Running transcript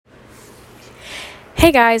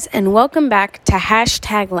Hey guys, and welcome back to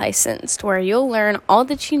 #licensed, where you'll learn all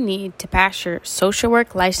that you need to pass your social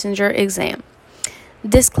work licensure exam.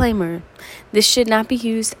 Disclaimer, this should not be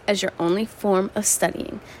used as your only form of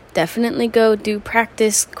studying. Definitely go do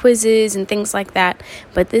practice quizzes and things like that,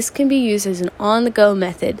 but this can be used as an on-the-go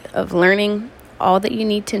method of learning all that you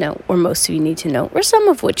need to know, or most of you need to know, or some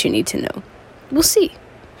of what you need to know. We'll see.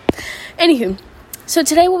 Anywho, so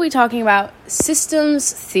today we'll be talking about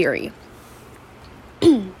systems theory.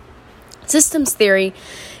 Systems theory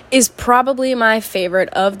is probably my favorite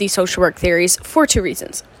of the social work theories for two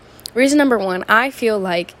reasons. Reason number one, I feel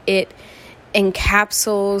like it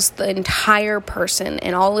encapsulates the entire person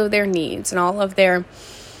and all of their needs and all of their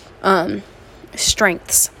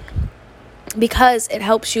strengths, because it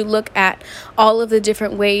helps you look at all of the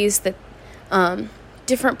different ways that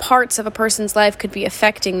different parts of a person's life could be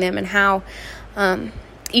affecting them and how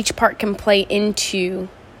each part can play into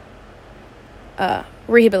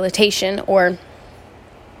rehabilitation or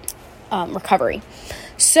recovery.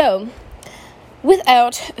 So,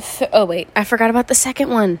 I forgot about the second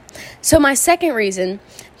one. So my second reason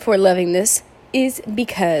for loving this is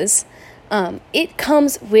because it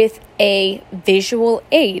comes with a visual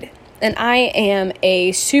aid, and I am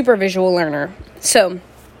a super visual learner. So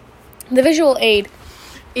the visual aid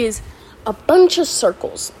is a bunch of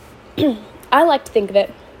circles. I like to think of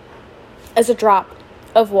it as a drop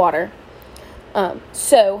of water.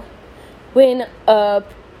 So when a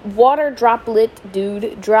water droplet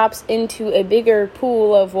dude drops into a bigger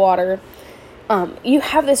pool of water, you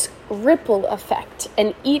have this ripple effect,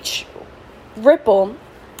 and each ripple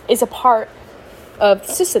is a part of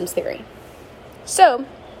systems theory. So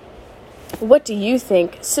what do you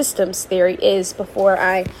think systems theory is before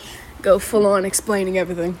I go full on explaining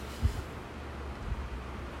everything?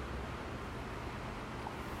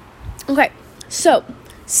 Okay, so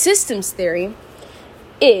systems theory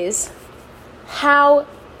is how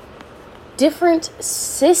different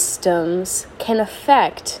systems can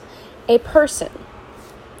affect a person.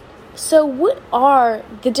 So what are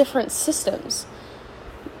the different systems?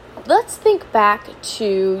 Let's think back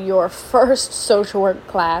to your first social work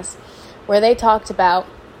class where they talked about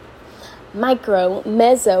micro,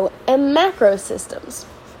 meso, and macro systems.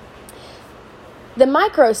 The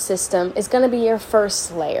micro system is going to be your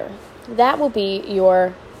first layer. That will be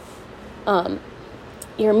your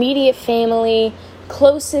immediate family,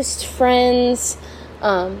 closest friends,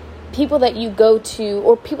 people that you go to,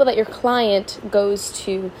 or people that your client goes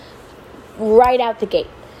to right out the gate.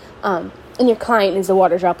 And your client is a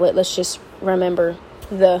water droplet. Let's just remember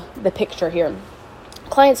the picture here.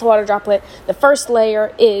 Client's a water droplet. The first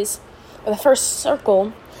layer the first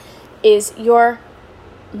circle is your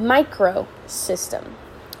micro system.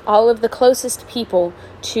 All of the closest people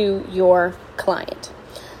to your client.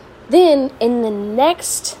 Then in the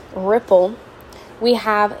next ripple, we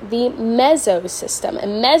have the meso system.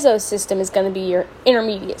 And meso system is going to be your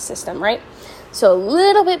intermediate system, right? So a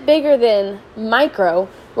little bit bigger than micro,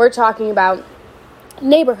 we're talking about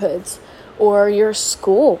neighborhoods or your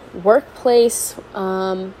school, workplace,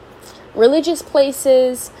 religious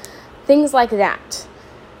places, things like that.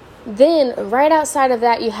 Then right outside of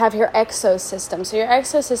that, you have your exosystem. So your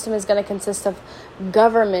exosystem is going to consist of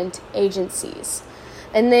government agencies.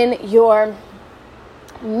 And then your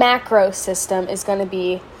macro system is going to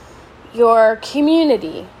be your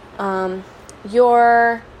community,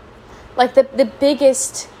 your, like the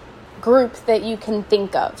biggest group that you can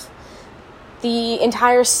think of, the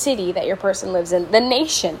entire city that your person lives in, the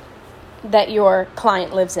nation that your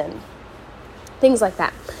client lives in, things like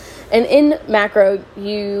that. And in macro,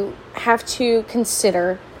 you have to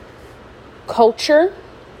consider culture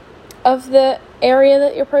of the area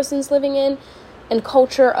that your person's living in and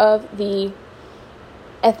culture of the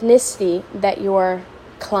ethnicity that your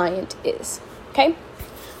client is. Okay?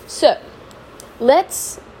 So,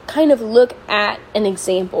 let's kind of look at an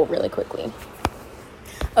example really quickly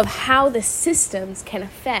of how the systems can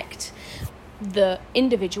affect the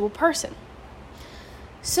individual person.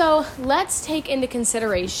 So let's take into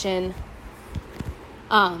consideration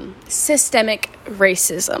systemic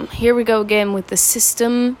racism. Here we go again with the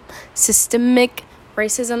systemic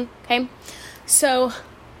racism, okay? So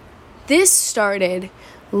this started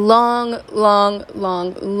long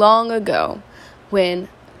ago when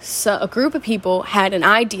a group of people had an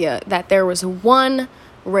idea that there was one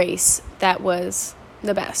race that was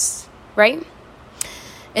the best, right?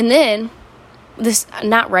 And then this,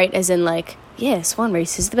 not right as in like, yes, one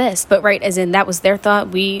race is the best, but right as in that was their thought.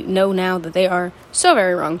 We know now that they are so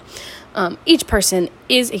very wrong. Each person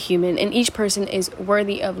is a human, and each person is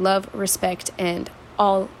worthy of love, respect, and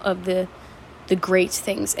all of the great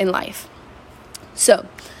things in life. So,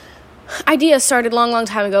 idea started long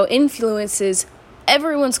time ago, influences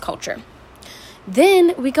everyone's culture.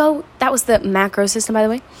 Then we go, that was the macro system, by the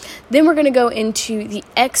way. Then we're going to go into the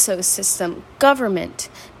exosystem. Government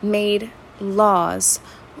made laws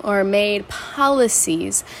or made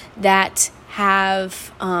policies that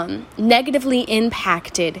have negatively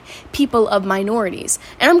impacted people of minorities.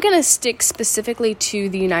 And I'm going to stick specifically to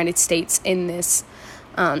the United States in this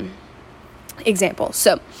example.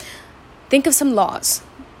 So think of some laws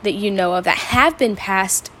that you know of that have been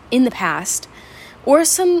passed in the past, or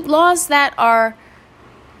some laws that are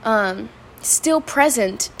still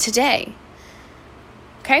present today.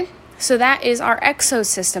 Okay? So that is our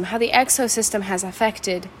exosystem, how the exosystem has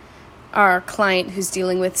affected our client who's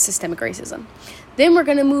dealing with systemic racism. Then we're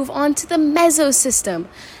going to move on to the mesosystem.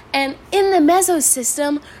 And in the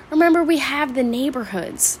mesosystem, remember, we have the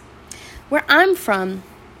neighborhoods. Where I'm from,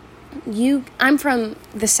 I'm from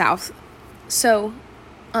the South. So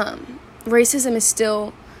racism is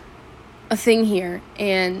still a thing here,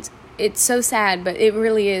 and it's so sad, but it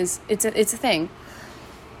really is. It's a thing.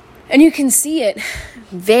 And you can see it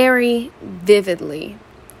very vividly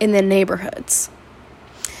in the neighborhoods.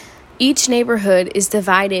 Each neighborhood is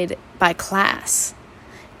divided by class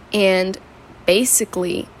and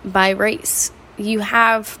basically by race. You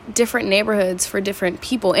have different neighborhoods for different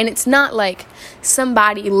people, and it's not like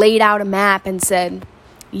somebody laid out a map and said,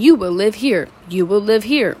 you will live here, you will live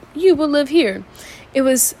here, you will live here. It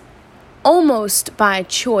was almost by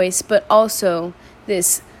choice, but also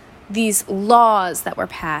these laws that were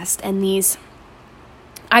passed and these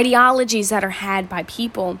ideologies that are had by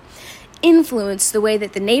people influence the way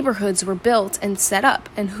that the neighborhoods were built and set up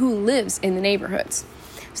and who lives in the neighborhoods.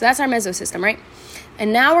 So that's our mesosystem, right?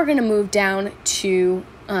 And now we're going to move down to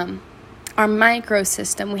our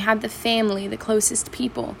microsystem. We have the family, the closest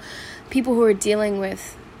people who are dealing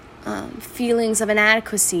with feelings of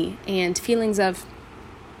inadequacy and feelings of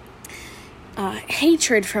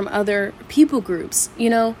hatred from other people groups,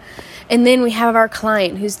 And then we have our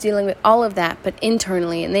client who's dealing with all of that, but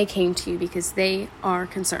internally, and they came to you because they are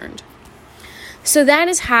concerned. So that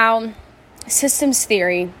is how systems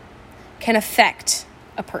theory can affect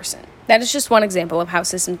a person. That is just one example of how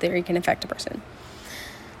system theory can affect a person.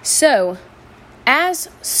 So, as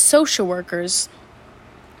social workers,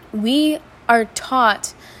 we are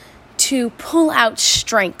taught to pull out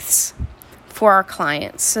strengths for our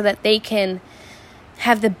clients so that they can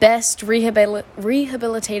have the best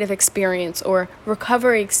rehabilitative experience or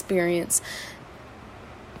recovery experience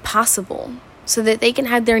possible, so that they can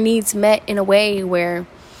have their needs met in a way where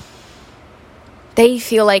they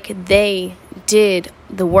feel like they did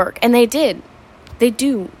the work. And they did. They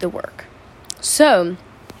do the work. So,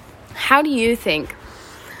 how do you think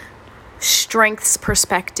strengths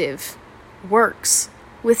perspective works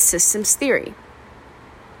with systems theory?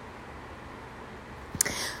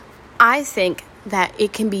 I think that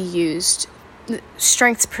it can be used,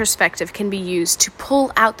 strengths perspective can be used to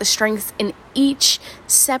pull out the strengths in each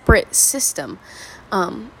separate system.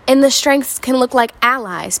 And the strengths can look like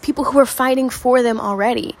allies, people who are fighting for them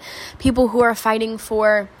already, people who are fighting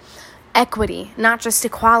for equity, not just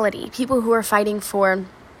equality, people who are fighting for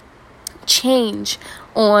change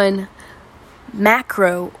on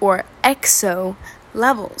macro or exo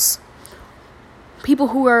levels, people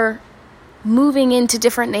who are moving into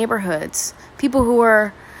different neighborhoods, people who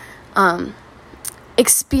are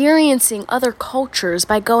experiencing other cultures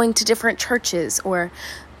by going to different churches or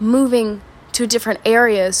moving to different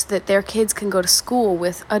areas so that their kids can go to school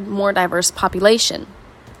with a more diverse population.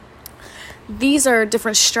 These are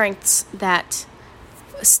different strengths that,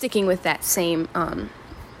 sticking with that same,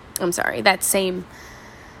 that same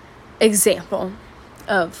example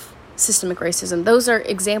of systemic racism, those are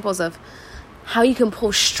examples of how you can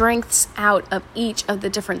pull strengths out of each of the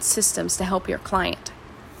different systems to help your client.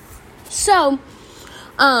 So,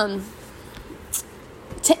 to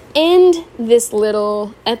end this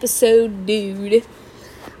little episode,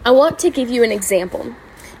 I want to give you an example.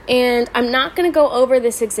 And I'm not going to go over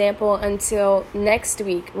this example until next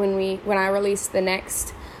week when I release the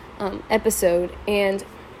next episode. And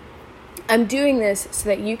I'm doing this so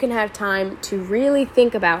that you can have time to really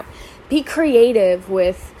think about, be creative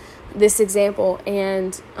with this example,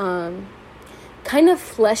 and kind of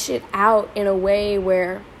flesh it out in a way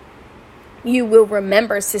where you will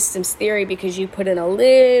remember systems theory because you put in a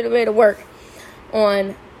little bit of work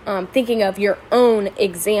on thinking of your own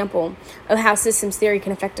example of how systems theory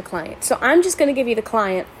can affect a client. So I'm just going to give you the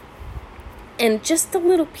client and just a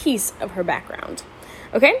little piece of her background.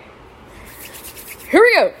 Okay? Here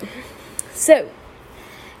we go. So,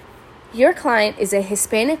 Your client is a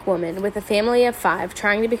Hispanic woman with a family of 5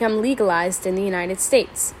 trying to become legalized in the United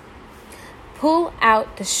States. Pull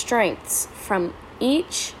out the strengths from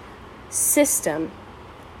each system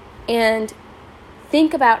and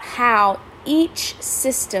think about how each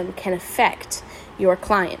system can affect your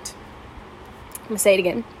client. I'm going to say it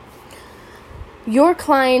again. Your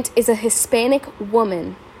client is a Hispanic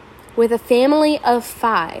woman with a family of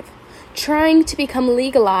 5 trying to become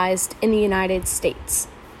legalized in the United States.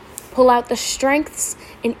 Pull out the strengths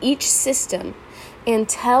in each system and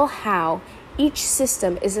tell how each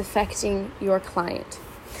system is affecting your client.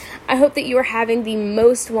 I hope that you are having the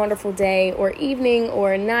most wonderful day or evening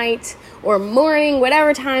or night or morning,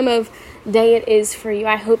 whatever time of day it is for you.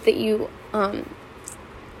 I hope that you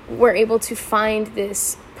were able to find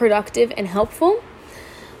this productive and helpful.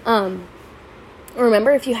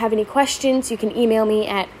 Remember, if you have any questions, you can email me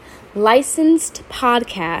at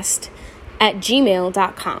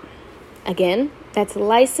licensedpodcast@gmail.com. Again, that's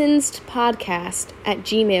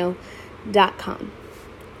licensedpodcast@gmail.com.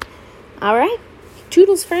 All right.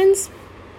 Toodles, friends.